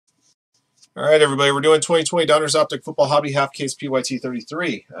All right, everybody, we're doing 2020 Donruss Optic Football Hobby Half Case PYT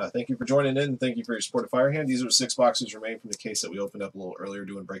 33. Thank you for joining in. Thank you for your support of Firehand. These are 6 boxes remaining from the case that we opened up a little earlier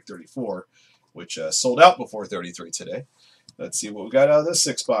doing break 34, which sold out before 33 today. Let's see what we got out of this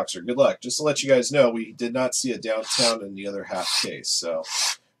 6-boxer. Good luck. Just to let you guys know, we did not see a downtown in the other half case. So,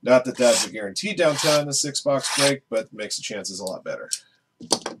 not that that's a guaranteed downtown in the 6-box break, but makes the chances a lot better.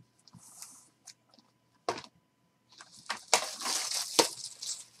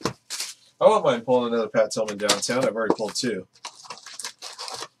 I wouldn't mind pulling another Pat Tillman downtown. I've already pulled 2.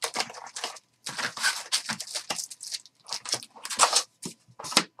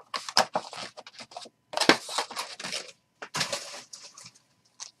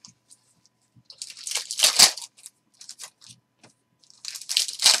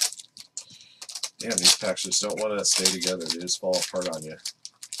 Damn, these packs just don't want to stay together. They just fall apart on you.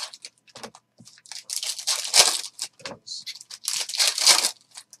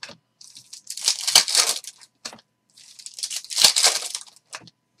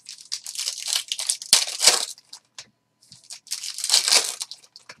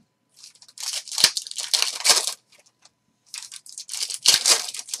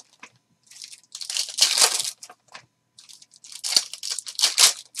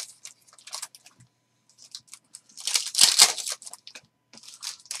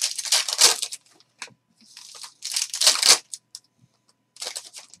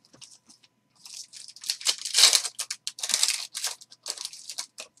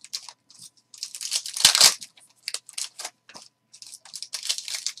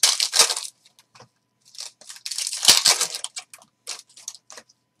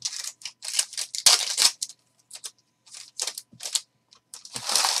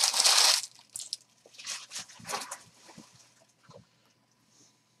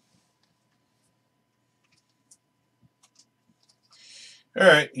 All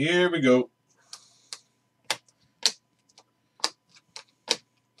right, here we go.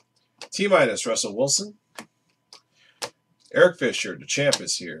 T-minus Russell Wilson. Eric Fisher, the champ,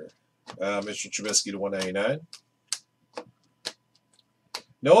 is here. Mr. Trubisky to 199.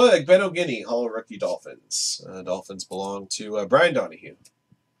 Noah Egbenogini, Hall of Rookie Dolphins. Dolphins belong to Brian Donahue.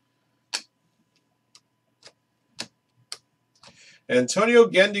 Antonio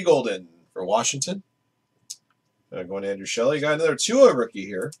Gandy Golden for Washington. Going to Andrew Shelley. Got another Tua rookie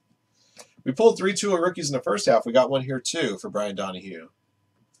here. We pulled 3 Tua rookies in the first half. We got one here too for Brian Donahue.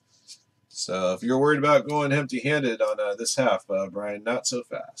 So if you're worried about going empty-handed on this half, Brian, not so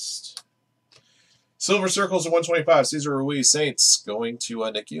fast. Silver Circles of 125. Cesar Ruiz, Saints, going to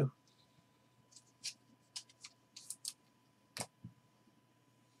NICU.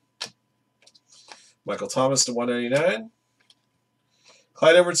 Michael Thomas to 199.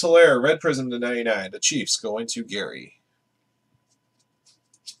 Clyde Edwards-Helaire, Red Prism to 99. The Chiefs going to Gary.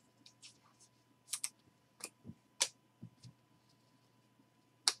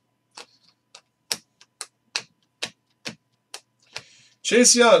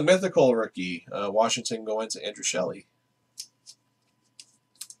 Chase Young, Mythical rookie. Washington going to Andrew Shelley.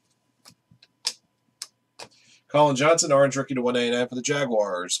 Colin Johnson, Orange rookie to 199 for the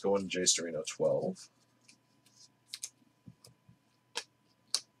Jaguars. Going to Jay Storino, 12.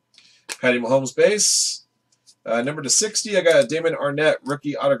 Patty Mahomes base. Number to 60, I got a Damon Arnett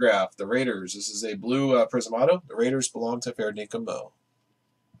rookie autograph. The Raiders. This is a blue Prismato. The Raiders belong to Fairdeacom Mo.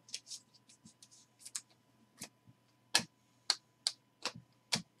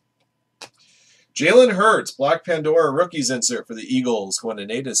 Jalen Hurts, Black Pandora rookies insert for the Eagles. Going to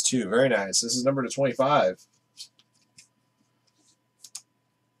Natives 2. Very nice. This is number to 25.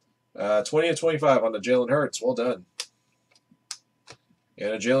 20 and 25 on the Jalen Hurts. Well done.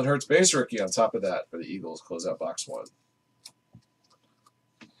 And a Jalen Hurts base rookie on top of that for the Eagles. Close out box 1.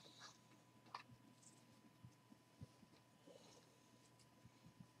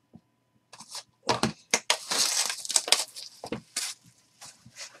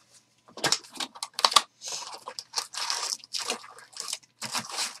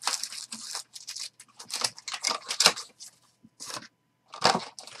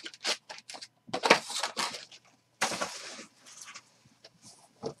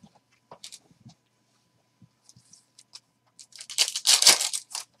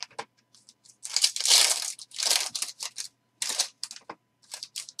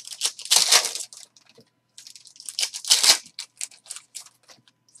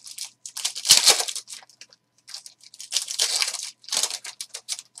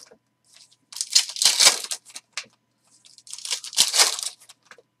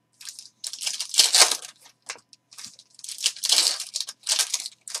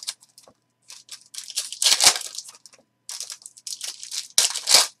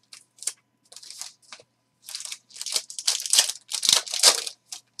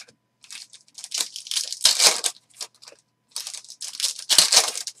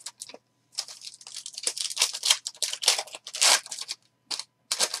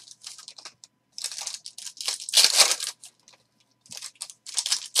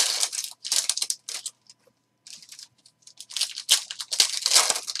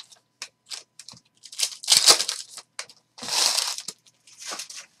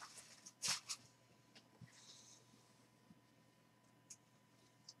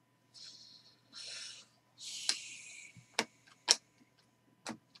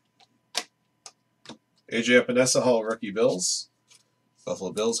 AJ Epinesa, Hall Rookie Bills.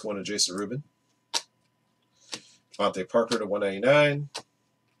 Buffalo Bills going to Jason Rubin. Devontae Parker to 199.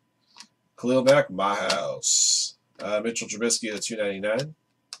 Khalil Mack, my house. Mitchell Trubisky to 299.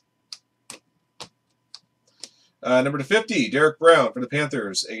 Number to 50, Derek Brown for the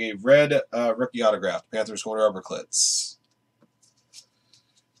Panthers. A red rookie autograph. Panthers going to Everclits.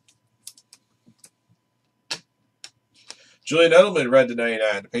 Julian Edelman, red to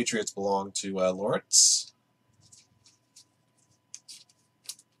 99. The Patriots belong to Lawrence.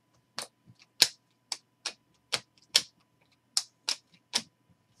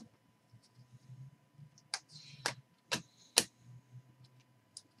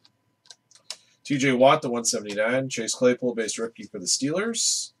 TJ Watt, the 179. Chase Claypool, base rookie for the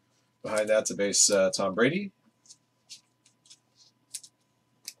Steelers. Behind that's a base Tom Brady.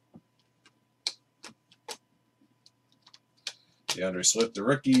 DeAndre Swift, the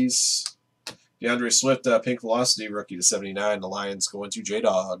rookies. DeAndre Swift, Pink Velocity, rookie to 79. The Lions going to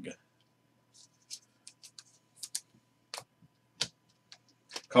J-Dog.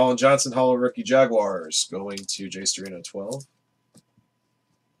 Colin Johnson, Hollow rookie Jaguars, going to J Storino 12.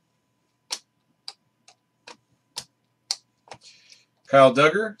 Kyle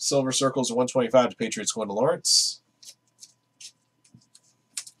Duggar, Silver Circles 125 to Patriots going to Lawrence.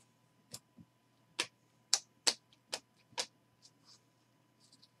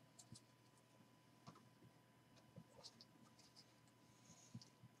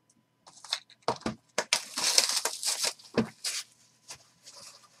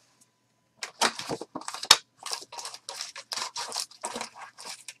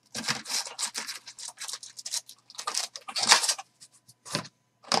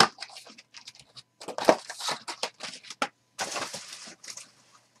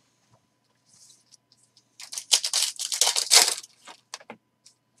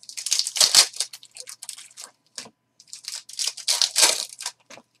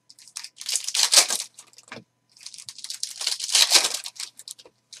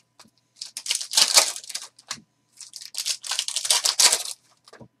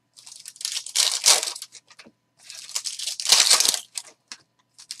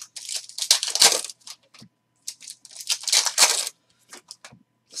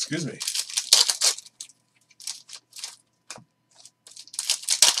 Excuse me.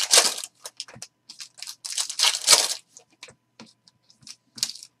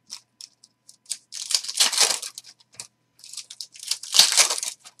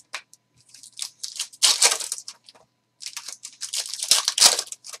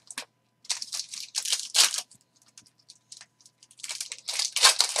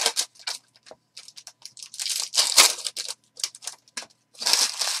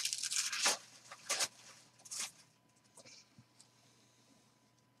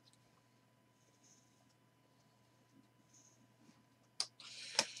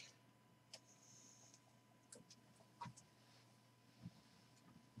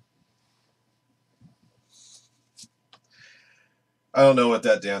 I don't know what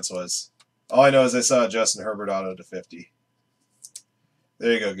that dance was. All I know is I saw Justin Herbert auto to 50.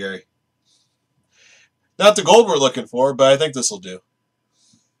 There you go, Gary. Not the gold we're looking for, but I think this will do.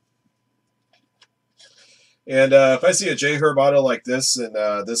 And if I see a J Herb auto like this in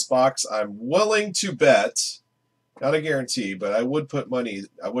this box, I'm willing to bet, not a guarantee, but I would put money.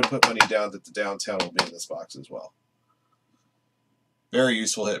 I would put money down that the downtown will be in this box as well. Very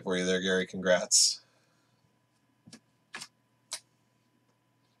useful hit for you there, Gary. Congrats.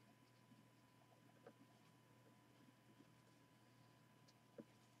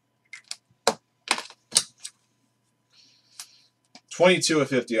 $22 of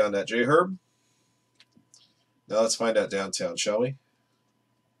 50 on that J Herb. Now let's find out downtown, shall we?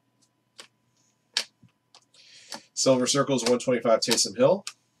 Silver Circles 125 Taysom Hill.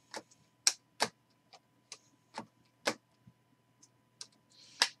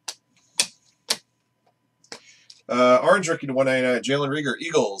 Orange rookie to 199 Jalen Reagor,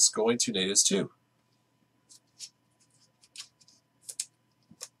 Eagles, going to Natives 2.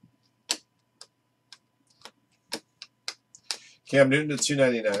 Cam Newton to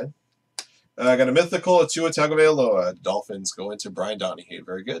 299. I got a mythical Tua Tagovailoa. Dolphins going to Brian Donahue.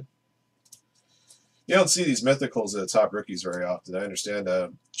 Very good. You don't see these mythicals at the top rookies very often. I understand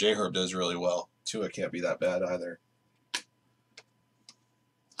J Herb does really well. Tua can't be that bad either.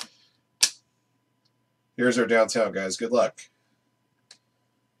 Here's our downtown, guys. Good luck.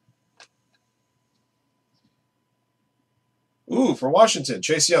 Ooh, for Washington,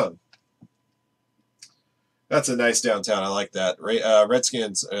 Chase Young. That's a nice downtown. I like that.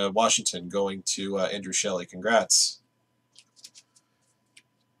 Redskins, Washington, going to Andrew Shelley. Congrats.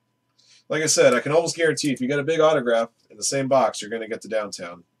 Like I said, I can almost guarantee if you get a big autograph in the same box, you're going to get the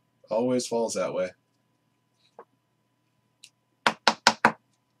downtown. Always falls that way.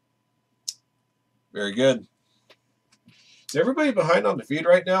 Very good. Is everybody behind on the feed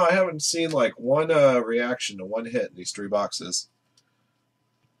right now? I haven't seen like one reaction to one hit in these 3 boxes.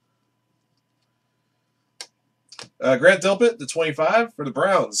 Grant Delpit, the 25 for the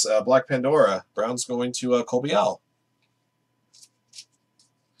Browns. Black Pandora. Browns going to Colby L.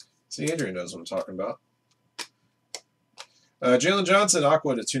 See, Adrian knows what I'm talking about. Jalen Johnson,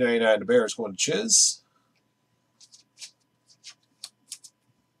 Aqua to 299. The Bears going to Chiz.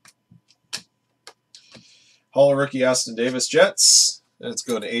 Hall rookie Aston Davis, Jets. Let's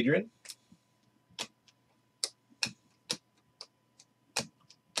go to Adrian.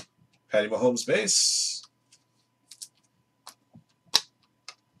 Patty Mahomes base.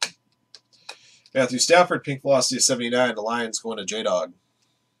 Matthew Stafford, pink velocity of 79. The Lions going to J-Dog.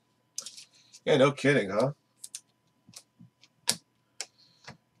 Yeah, no kidding, huh?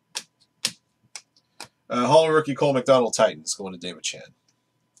 Hall rookie Cole McDonald, Titans going to David Chan.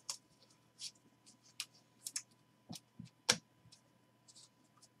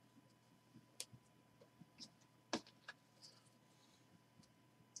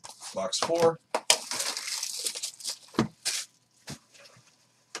 Box 4.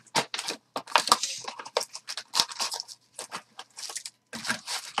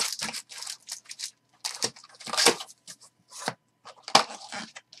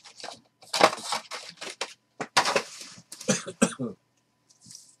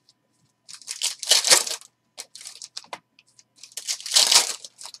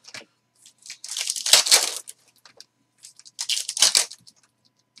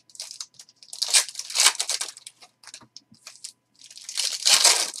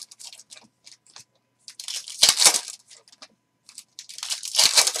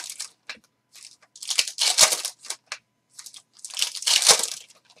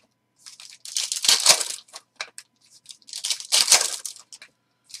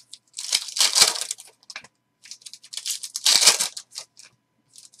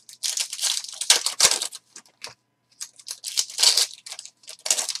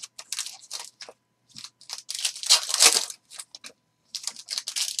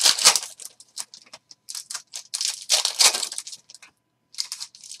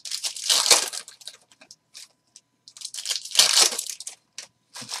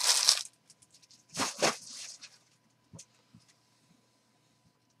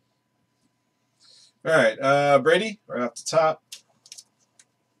 All right, Brady, right off the top.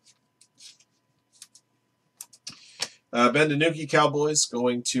 Ben DiNucci, Cowboys,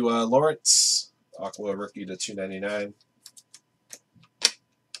 going to Lawrence. Aqua rookie to 299.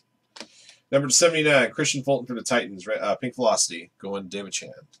 Number 79, Christian Fulton for the Titans. Pink velocity, going to David Chan.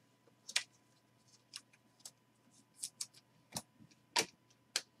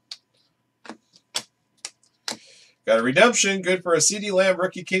 Got a redemption. Good for a CeeDee Lamb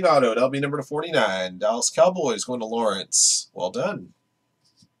rookie King Auto. That'll be number to 49. Dallas Cowboys going to Lawrence. Well done.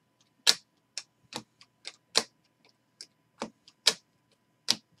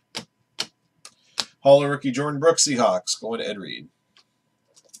 Hall rookie Jordan Brooks, Seahawks, going to Ed Reed.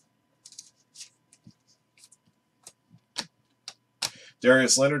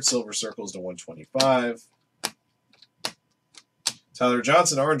 Darius Leonard, Silver Circles to 125. Tyler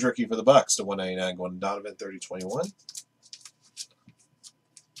Johnson, orange rookie for the Bucks to 199, going to Donovan 30-21.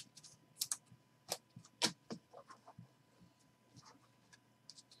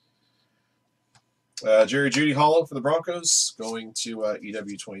 Jerry Jeudy Hollow for the Broncos, going to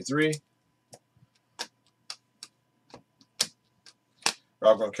EW23.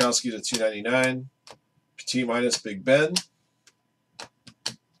 Rob Gronkowski to 299. T minus Big Ben.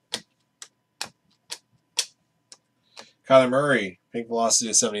 Kyler Murray, pink velocity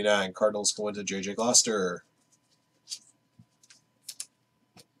of 79. Cardinals going to J.J. Gloucester.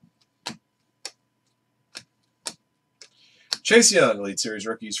 Chase Young, Elite Series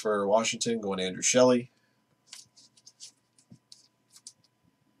rookies for Washington, going to Andrew Shelley.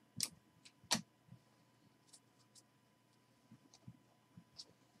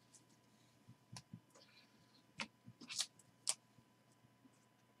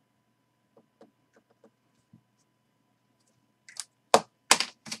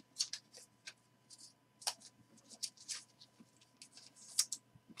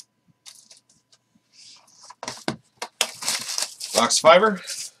 Box Fiber.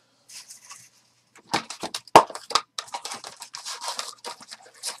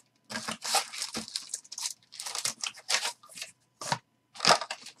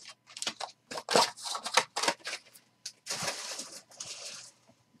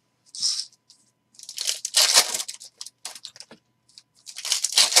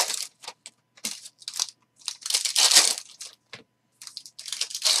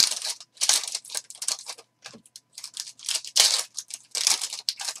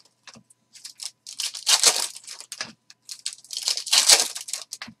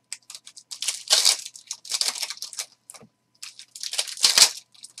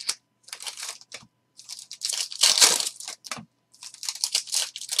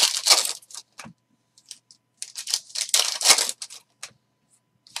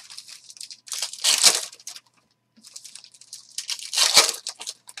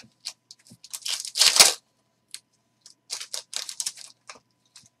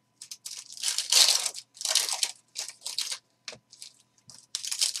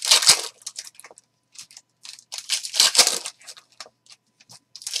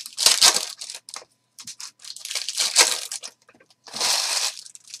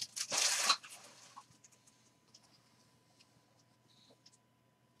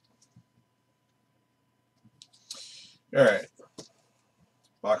 All right.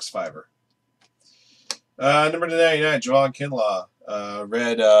 Box fiver. Number 99, Javon Kinlaw.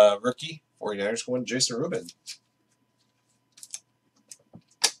 Red rookie. 49ers going Jason Rubin.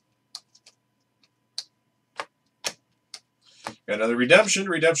 Got another redemption.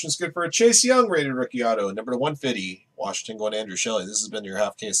 Redemption's good for a Chase Young rated rookie auto. Number 150. Washington going Andrew Shelley. This has been your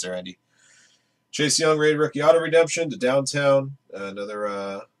half case there, Andy. Chase Young rated rookie auto redemption to Downtown.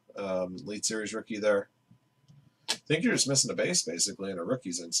 Another Elite Series rookie there. I think you're just missing a base, basically, and a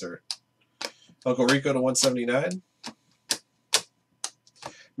rookie's insert. Uncle Rico to 179.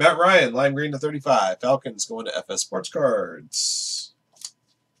 Matt Ryan, lime green to 35. Falcons going to FS Sports Cards.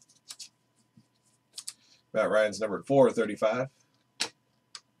 Matt Ryan's numbered 4/35.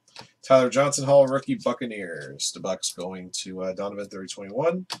 Tyler Johnson, Hall rookie, Buccaneers. The Bucks going to Donovan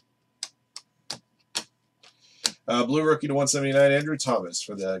 30/21. Blue rookie to 179, Andrew Thomas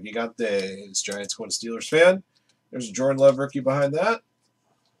for the Gigantes. Giants going to Steelers fan. There's a Jordan Love rookie behind that.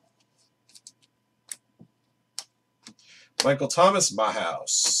 Michael Thomas, my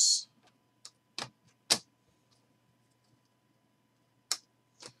house.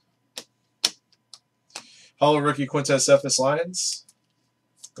 Hollow rookie Quintez Cephas Lions.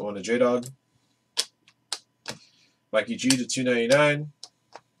 Going to J-Dog. Mikey G to 299.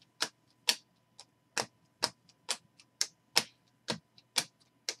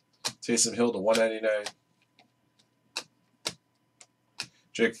 Taysom Hill to 199.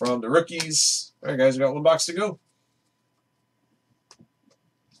 Jake Fromm to rookies. All right, guys, we got one box to go.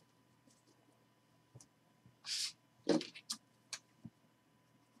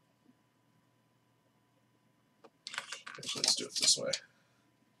 Actually, let's do it this way.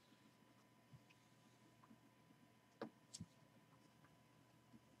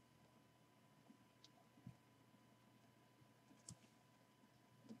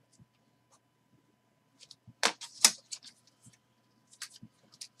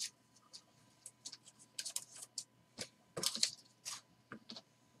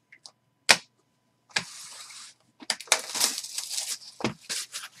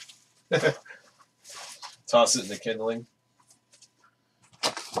 Toss it in the kindling.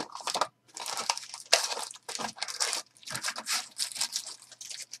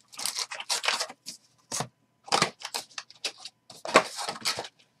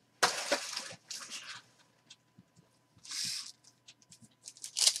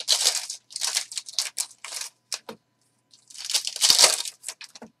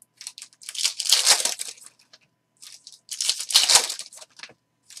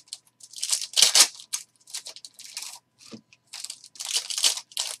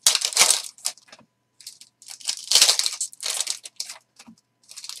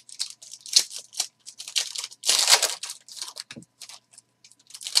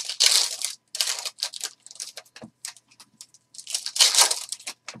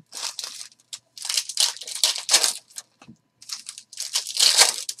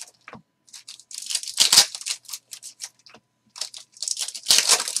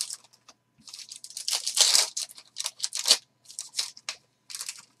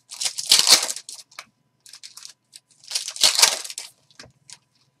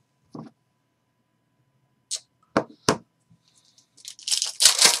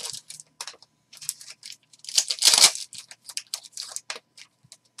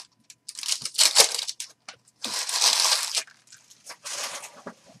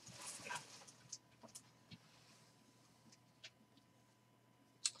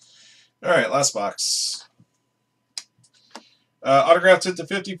 All right, last box. Autograph to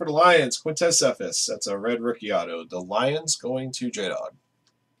 50 for the Lions. Quintez Cephas. That's a red rookie auto. The Lions going to J-Dog.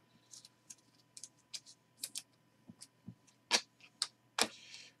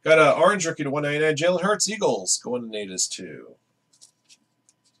 Got an orange rookie to 199. Jalen Hurts, Eagles. Going to Natives 2.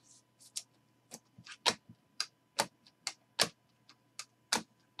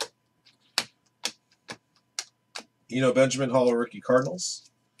 Eno Benjamin, Hollow rookie, Cardinals.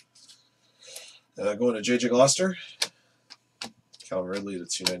 Going to J.J. Gloucester. Calvin Ridley to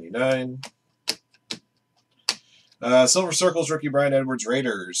 299. Silver Circles rookie Brian Edwards,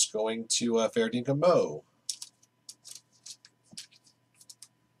 Raiders. Going to Faradinka Mo.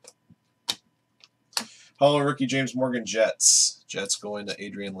 Hollow rookie James Morgan, Jets. Jets going to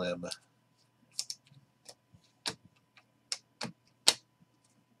Adrian Lim.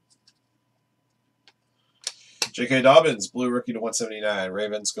 J.K. Dobbins, blue rookie to 179.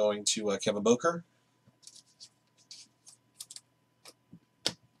 Ravens going to Kevin Boker.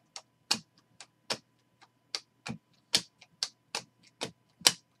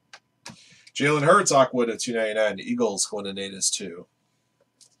 Jalen Hurts, Aqua to 299. Eagles going to Natives 2.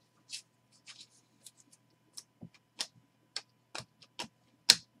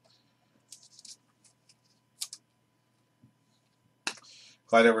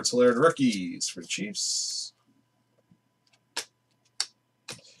 Clyde Edwards-Helaire rookies for the Chiefs.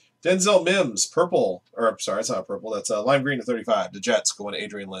 Denzel Mims, purple. Or, I'm sorry, it's not purple. That's lime green to 35. The Jets going to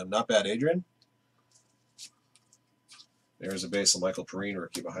Adrian Lim. Not bad, Adrian. There's a base of Michael Perrine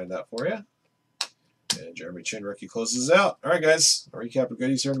rookie behind that for you. And Jeremy Chin rookie closes out. All right, guys. I'll recap the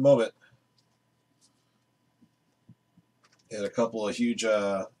goodies here in a moment. And a couple of huge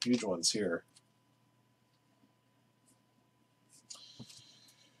ones here.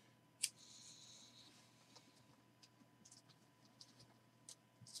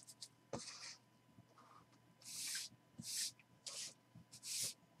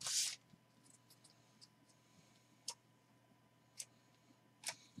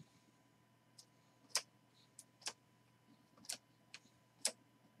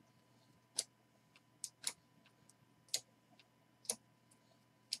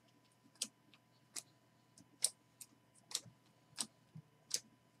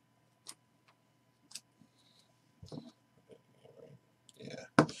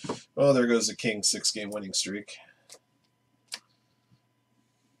 Oh, there goes the Kings' 6-game winning streak.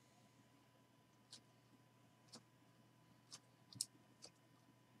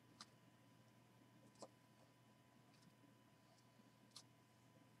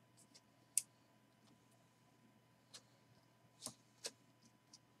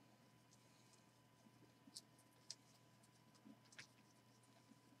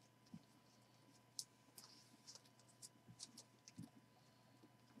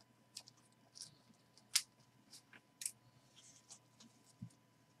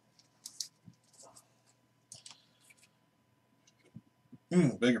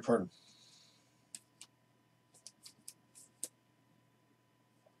 Beg your pardon.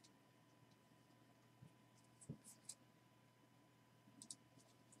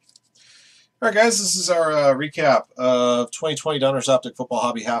 All right, guys, this is our recap of 2020 Donruss Optic Football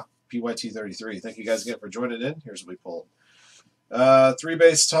Hobby Half PYT 33. Thank you guys again for joining in. Here's what we pulled. 3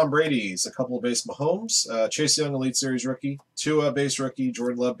 base Tom Brady's, a couple of base Mahomes, Chase Young Elite Series rookie, Tua base rookie,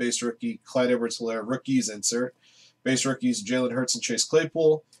 Jordan Love base rookie, Clyde Edwards-Helaire rookies insert, base rookies Jalen Hurts and Chase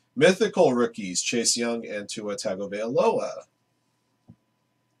Claypool, mythical rookies Chase Young and Tua Tagovailoa.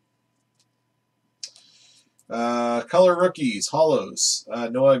 Color rookies, Hollows,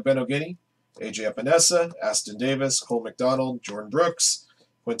 Noah Benogany, AJ Epinesa, Aston Davis, Cole McDonald, Jordan Brooks,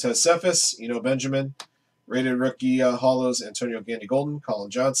 Quintez Cephas, Eno Benjamin. Rated rookie Hollows, Antonio Gandy Golden,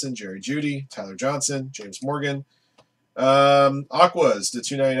 Colin Johnson, Jerry Jeudy, Tyler Johnson, James Morgan. Aquas to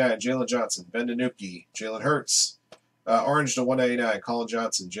 299, Jalen Johnson, Ben DiNucci, Jalen Hurts. Orange to 199, Colin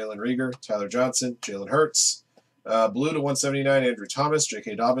Johnson, Jalen Rieger, Tyler Johnson, Jalen Hurts. Blue to 179, Andrew Thomas,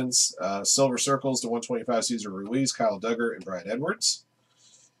 J.K. Dobbins. Silver Circles to 125, Cesar Ruiz, Kyle Duggar, and Brian Edwards.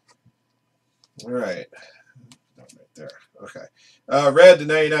 All right. Right there. Okay. Red to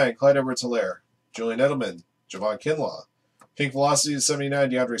 99, Clyde Edwards-Helaire, Julian Edelman, Javon Kinlaw. Pink Velocity to 79,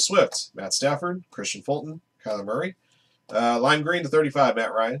 DeAndre Swift, Matt Stafford, Christian Fulton, Kyler Murray. Lime Green to 35,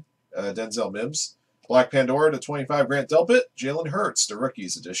 Matt Ryan, Denzel Mims. Black Pandora to 25, Grant Delpit, Jalen Hurts, the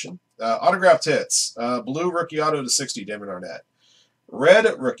Rookies Edition. Autographed hits, Blue Rookie Auto to 60, Damon Arnett.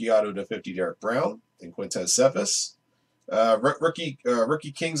 Red Rookie Auto to 50, Derek Brown and Quintez Cephas. Rookie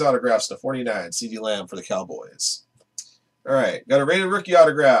Kings Autographs to 49, CeeDee Lamb for the Cowboys. All right, got a rated rookie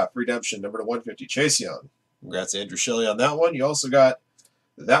autograph redemption number to 150, Chase Young. Congrats, Andrew Shelley, on that one. You also got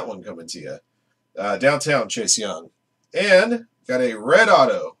that one coming to you. Downtown Chase Young. And got a red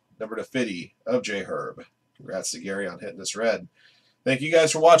auto number to 50 of J Herb. Congrats to Gary on hitting this red. Thank you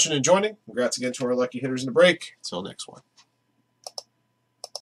guys for watching and joining. Congrats again to our lucky hitters in the break. Until next one.